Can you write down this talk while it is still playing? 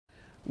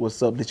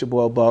What's up? This your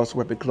boy Boss,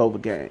 repping Clover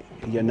Gang.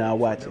 And you're now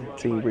watching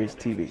Team Rich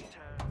TV.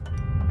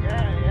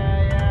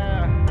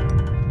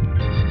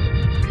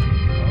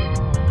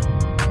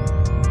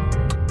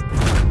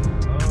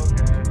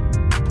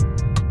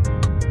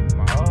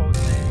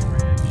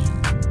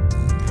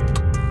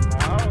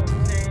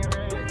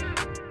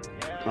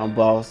 I'm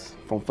Boss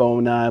from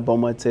Phone 9,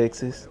 Beaumont,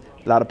 Texas.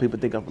 A lot of people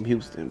think I'm from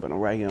Houston, but I'm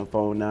right here on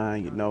Phone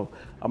 9. You know,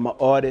 I'm an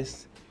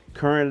artist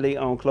currently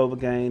on Clover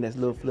Gang. That's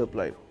Lil Flip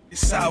label.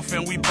 South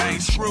and we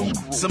bang screw.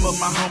 Some of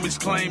my homies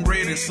claim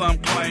red and some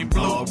claim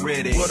blue.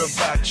 Already. What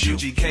about you?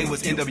 GK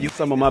was NW.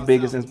 Some of my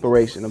biggest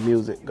inspiration of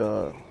music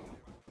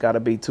gotta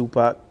be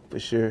Tupac for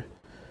sure.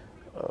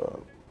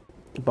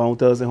 Bone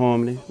Thugs and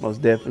Harmony,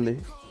 most definitely.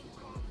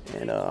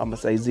 And I'm gonna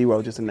say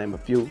Zero, just to name a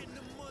few.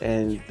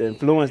 And the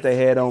influence they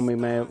had on me,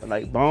 man,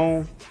 like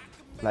Bone,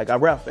 like I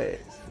rap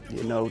fast.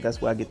 You know,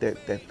 that's where I get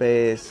that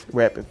fast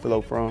rapping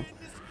flow from.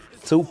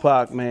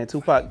 Tupac, man,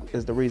 Tupac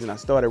is the reason I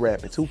started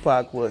rapping.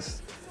 Tupac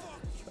was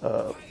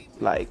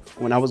like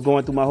when I was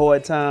going through my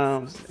hard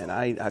times and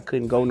I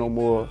couldn't go no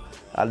more,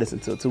 I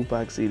listened to a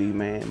Tupac CD,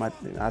 man.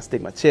 I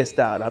stick my chest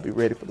out, I'll be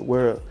ready for the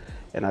world.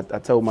 And I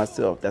told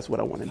myself, that's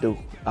what I want to do.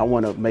 I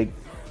want to make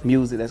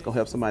music that's going to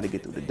help somebody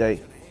get through the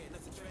day.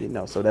 You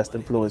know, so that's the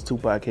influence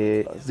Tupac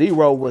had.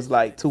 Zero was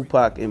like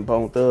Tupac and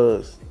Bone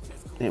Thugs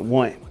in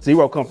one.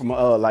 Zero come from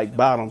like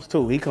bottoms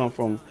too. He come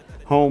from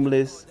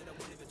homeless,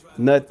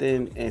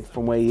 nothing, and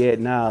from where he at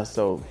now,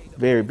 so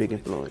very big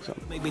influence on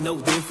me. Maybe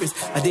no difference.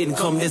 I didn't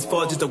come this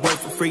far just to work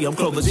for free. I'm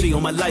Clover G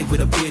on my life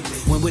with a bid.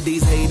 When would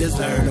these haters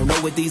learn? Don't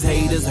know what these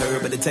haters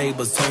heard, but the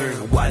tables turn.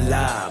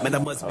 Voila, man, I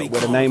must be.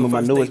 Well, the name of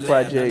my newest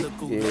project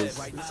is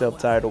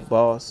self-titled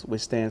B.O.S.S,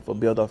 which stands for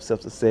Build Off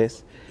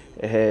Self-Success.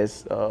 It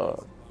has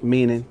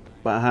meaning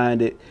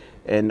behind it,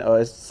 and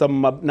it's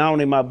some of not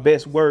only my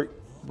best work,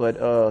 but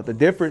the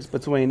difference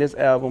between this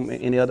album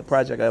and any other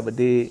project I ever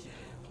did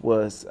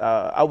was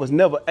I was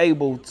never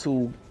able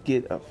to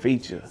get a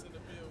feature.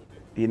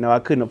 You know, I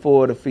couldn't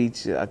afford a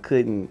feature. I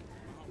couldn't,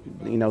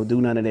 you know, do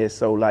none of that.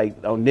 So like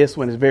on this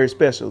one, it's very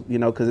special, you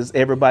know, because it's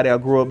everybody I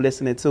grew up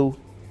listening to.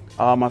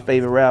 All my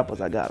favorite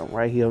rappers, I got them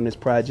right here on this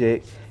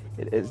project.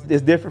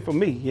 It's different for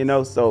me, you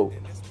know, so,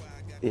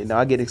 you know,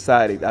 I get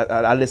excited.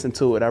 I listen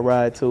to it, I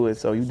ride to it.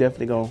 So you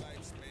definitely gonna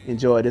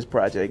enjoy this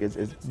project.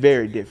 It's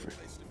very different.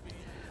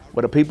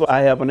 But the people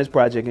I have on this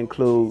project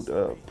include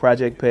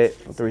Project Pet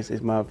from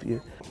 36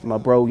 Mafia, my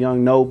bro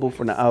Young Noble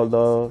from the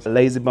Outlaws,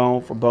 Lazy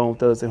Bone from Bone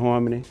Thugs and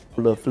Harmony,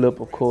 Lil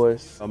Flip, of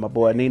course, my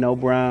boy Nino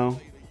Brown.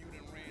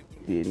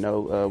 You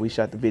know, we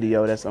shot the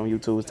video that's on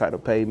YouTube. It's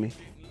titled Pay Me.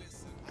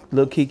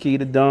 Lil Kiki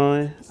the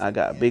Don. I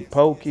got Big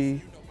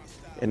Pokey,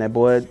 and that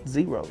boy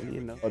Zero.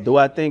 You know, do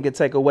I think it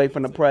take away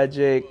from the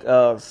project?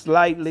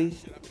 Slightly,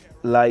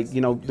 like,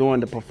 you know, during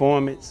the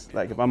performance.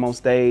 Like if I'm on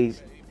stage,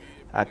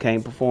 I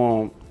can't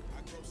perform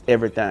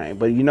everything,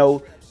 but you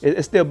know,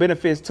 it still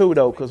benefits too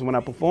though, because when I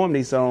perform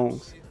these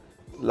songs,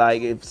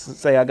 like if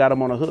say I got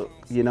them on a hook,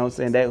 you know what I'm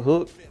saying, that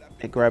hook,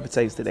 it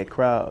gravitates to that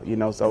crowd, you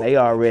know, so they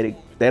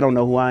don't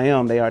know who I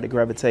am, they already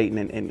gravitating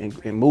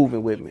and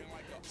moving with me.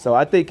 So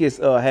I think it's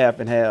half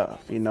and half,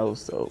 you know,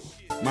 so.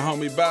 My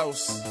homie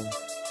B.O.S.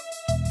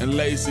 and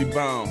Lazy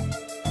Bone.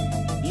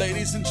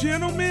 Ladies and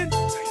gentlemen,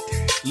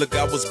 look,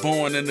 I was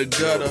born in the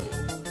gutter.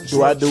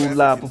 Do I do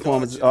live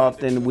performances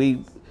often?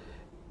 We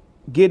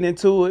getting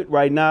into it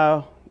right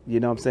now, you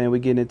know what I'm saying, we're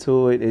getting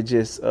into it. It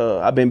just,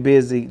 I've been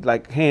busy,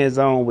 like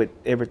hands-on with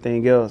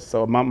everything else.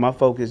 So my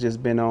focus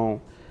just been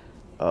on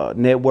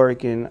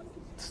networking,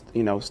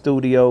 you know,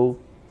 studio,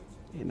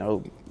 you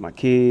know, my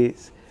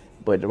kids.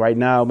 But right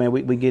now, man,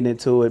 we getting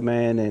into it,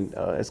 man, and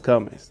it's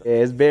coming. Yeah,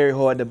 it's very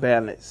hard to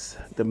balance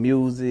the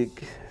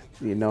music,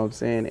 you know what I'm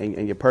saying,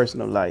 and your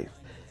personal life.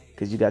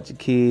 Because you got your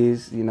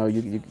kids, you know,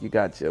 you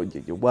got your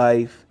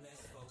wife.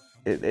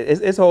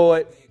 It's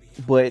hard.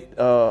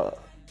 But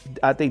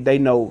I think they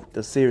know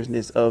the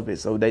seriousness of it,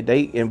 so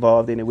they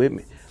involved in it with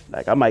me.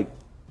 Like I might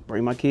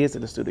bring my kids to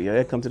the studio,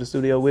 they come to the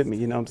studio with me,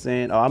 you know what I'm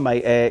saying? Or I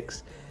might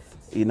ask,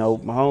 you know,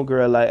 my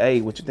homegirl like,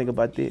 hey, what you think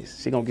about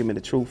this? She gonna give me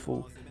the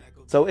truthful.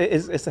 So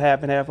it's a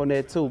half and half on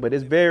that too, but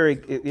it's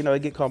very, you know,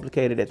 it get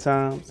complicated at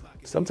times.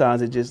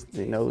 Sometimes it just,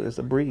 you know, it's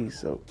a breeze,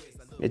 so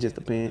it just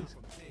depends.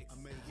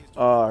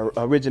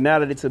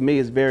 Originality to me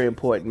is very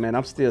important, man.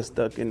 I'm still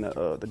stuck in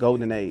the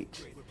golden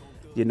age,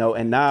 you know,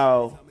 and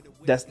now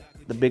that's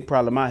the big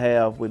problem I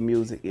have with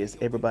music is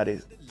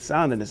everybody's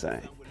sounding the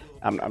same.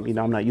 You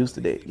know, I'm not used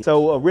to that.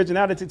 So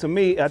originality to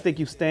me, I think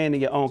you stand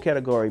in your own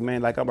category,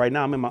 man. Like right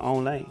now, I'm in my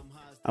own lane.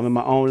 I'm in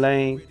my own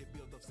lane.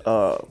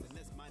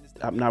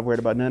 I'm not worried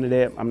about none of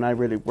that. I'm not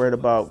really worried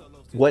about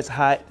what's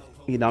hot.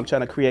 You know, I'm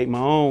trying to create my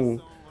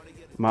own,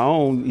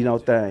 you know,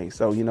 thing.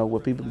 So, you know, where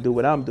people can do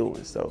what I'm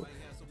doing. So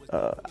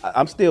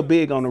I'm still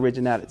big on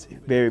originality,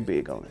 very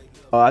big on it.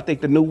 I think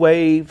the new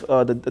wave,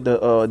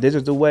 the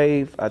digital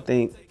wave, I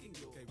think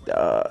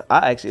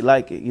I actually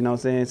like it, you know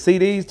what I'm saying?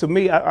 CDs, to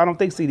me, I don't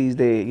think CDs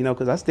dead, you know,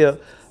 because I still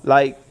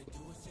like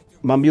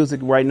my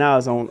music right now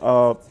is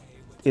on,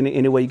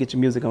 any way you get your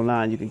music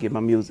online, you can get my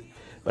music.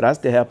 But I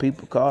still have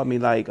people call me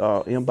like,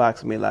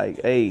 inbox me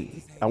like,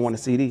 hey, I want a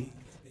CD.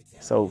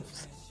 So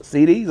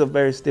CDs are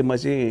very still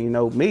much in. You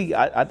know, me,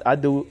 I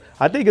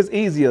think it's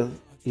easier,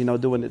 you know,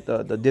 doing it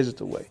the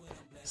digital way.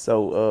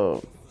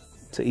 So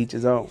to each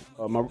his own.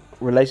 My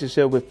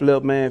relationship with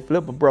Flip, man,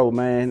 Flip a bro,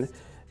 man.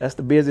 That's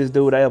the busiest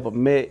dude I ever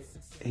met.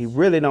 He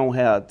really don't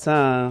have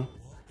time.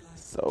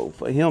 So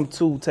for him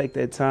to take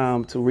that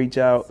time to reach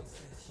out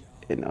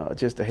and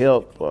just to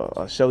help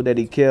show that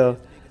he care,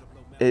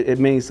 it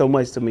means so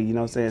much to me, you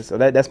know what I'm saying? So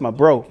that's my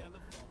bro.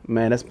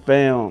 Man, that's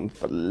fam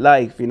for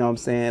life, you know what I'm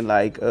saying?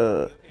 Like,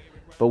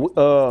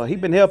 but he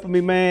been helping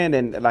me, man,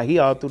 and like he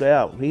all through the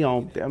album. He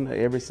on damn near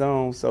every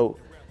song. So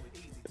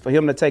for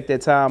him to take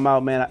that time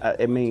out, man,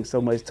 it means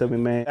so much to me,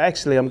 man.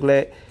 Actually, I'm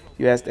glad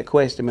you asked that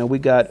question, man. We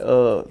got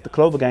the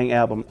Clover Gang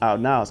album out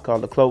now. It's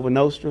called The Clover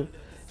Nostra.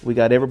 We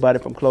got everybody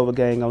from Clover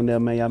Gang on there,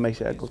 man. Y'all make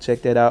sure y'all go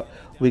check that out.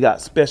 We got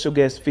special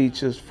guest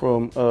features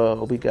from,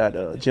 we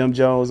got Jim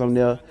Jones on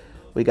there.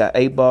 We got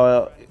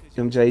 8-Ball,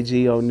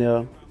 MJG on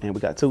there, and we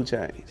got 2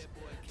 Chainz.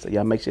 So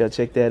y'all make sure y'all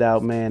check that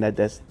out, man. That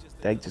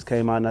just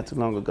came out not too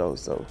long ago,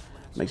 so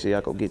make sure y'all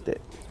go get that.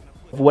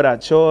 For what I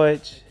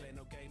charge,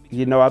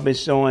 you know, I've been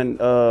showing,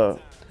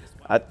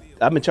 I've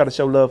been trying to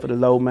show love for the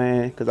low,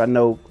 man, because I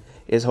know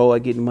it's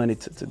hard getting money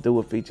to do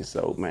a feature.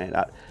 So, man,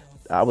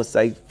 I would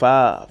say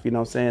 5. You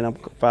know what I'm saying? I'm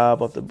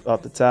 5 off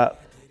the top,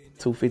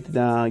 250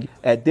 down.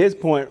 At this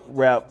point,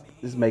 rap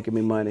is making me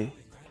money.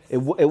 It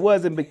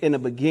wasn't in the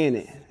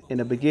beginning. In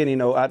the beginning, you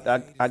know,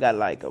 I got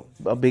like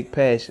a big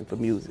passion for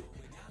music.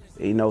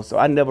 You know, so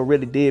I never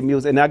really did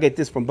music, and I get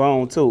this from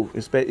Bone too.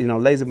 You know,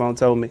 Lazy Bone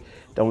told me,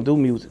 don't do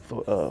music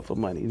for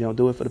money. You know,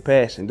 do it for the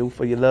passion, do it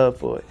for your love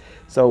for it.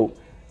 So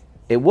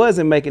it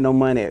wasn't making no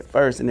money at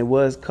first, and it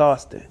was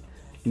costing.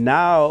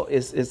 Now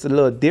it's a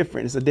little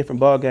different. It's a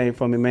different ball game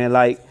for me, man.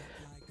 Like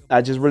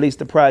I just released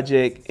the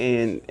project,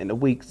 in a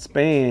week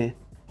span,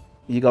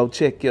 you go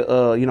check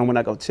your, you know, when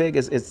I go check,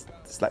 it's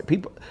like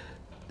people,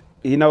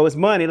 you know, it's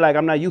money. Like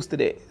I'm not used to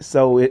that,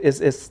 so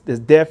it's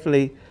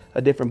definitely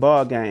a different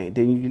ball game.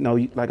 Then, you know,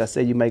 like I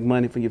said, you make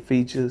money for your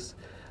features,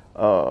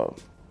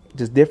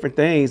 just different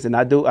things. And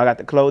I got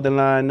the clothing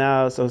line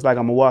now, so it's like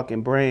I'm a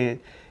walking brand.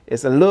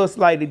 It's a little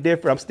slightly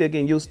different. I'm still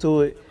getting used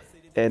to it,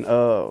 and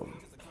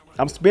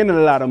I'm spending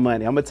a lot of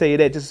money. I'm gonna tell you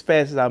that, just as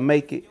fast as I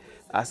make it,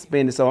 I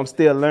spend it. So I'm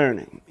still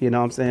learning. You know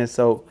what I'm saying?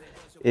 So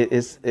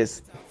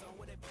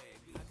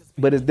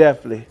but it's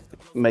definitely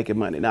making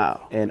money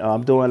now. And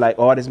I'm doing like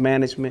artist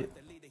management.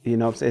 You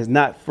know what I'm saying? It's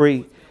not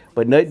free,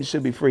 but nothing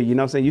should be free. You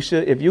know what I'm saying? You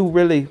should, if you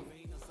really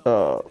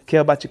care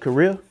about your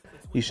career,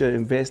 you should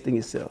invest in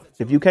yourself.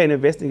 If you can't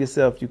invest in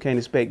yourself, you can't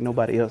expect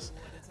nobody else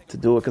to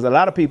do it. Because a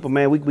lot of people,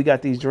 man, we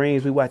got these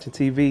dreams. We watching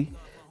TV.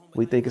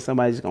 We thinking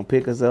somebody's just gonna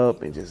pick us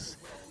up and just,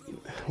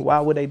 why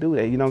would they do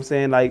that? You know what I'm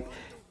saying? Like,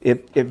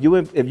 if you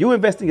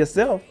invest in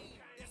yourself,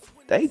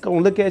 they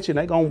gonna look at you and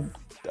they gonna,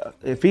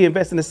 if he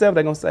invests in himself,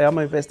 they're gonna say, I'm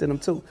gonna invest in him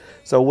too.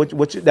 So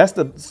that's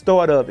the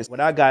start of it. What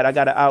I got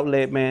an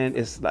outlet, man.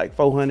 It's like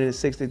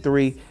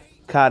 463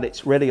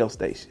 college radio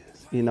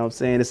stations. You know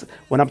what I'm saying?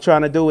 What I'm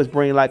trying to do is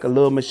bring like a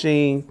little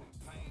machine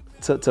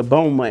to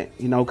Beaumont,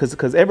 you know,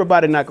 because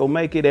everybody not gonna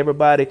make it.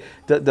 Everybody,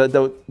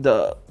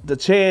 the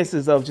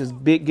chances of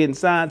just getting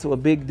signed to a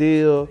big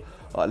deal,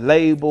 a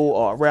label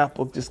or a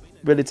rapper just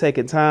really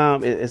taking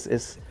time,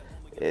 it's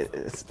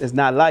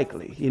not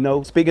likely, you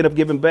know. Speaking of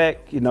giving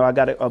back, you know, I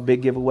got a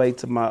big giveaway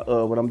to my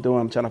what I'm doing.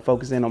 I'm trying to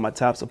focus in on my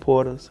top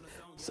supporters.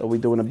 So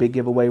we're doing a big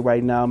giveaway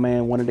right now,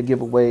 man. One of the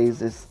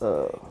giveaways is,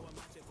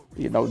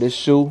 you know, this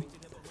shoe,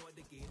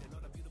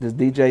 this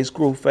DJ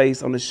Screw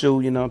face on the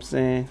shoe. You know what I'm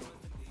saying?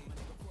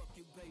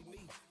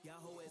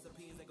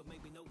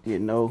 You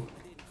know,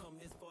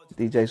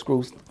 DJ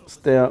Screw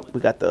stamp.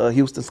 We got the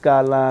Houston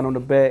skyline on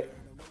the back.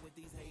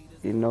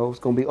 You know, it's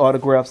gonna be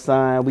autograph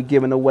signed. We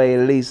giving away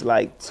at least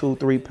like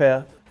 2-3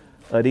 pair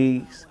of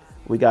these.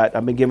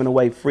 I've been giving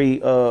away free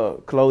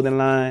clothing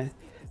line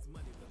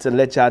to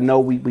let y'all know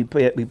we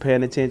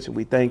paying attention.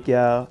 We thank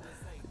y'all.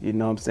 You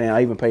know what I'm saying?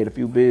 I even paid a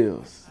few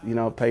bills. You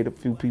know, paid a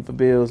few people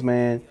bills,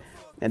 man.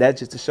 And that's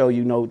just to show,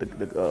 you know,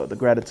 the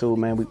gratitude,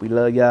 man. We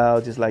love y'all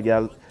just like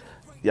y'all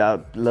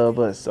love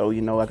us. So,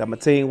 you know, I got my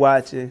team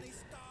watching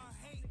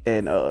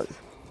and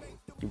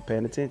you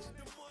paying attention.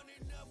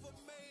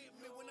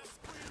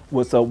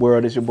 What's up,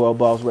 world? It's your boy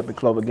B.O.S. repping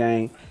Clover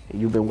Gang, and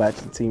you've been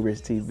watching Team Rich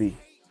TV.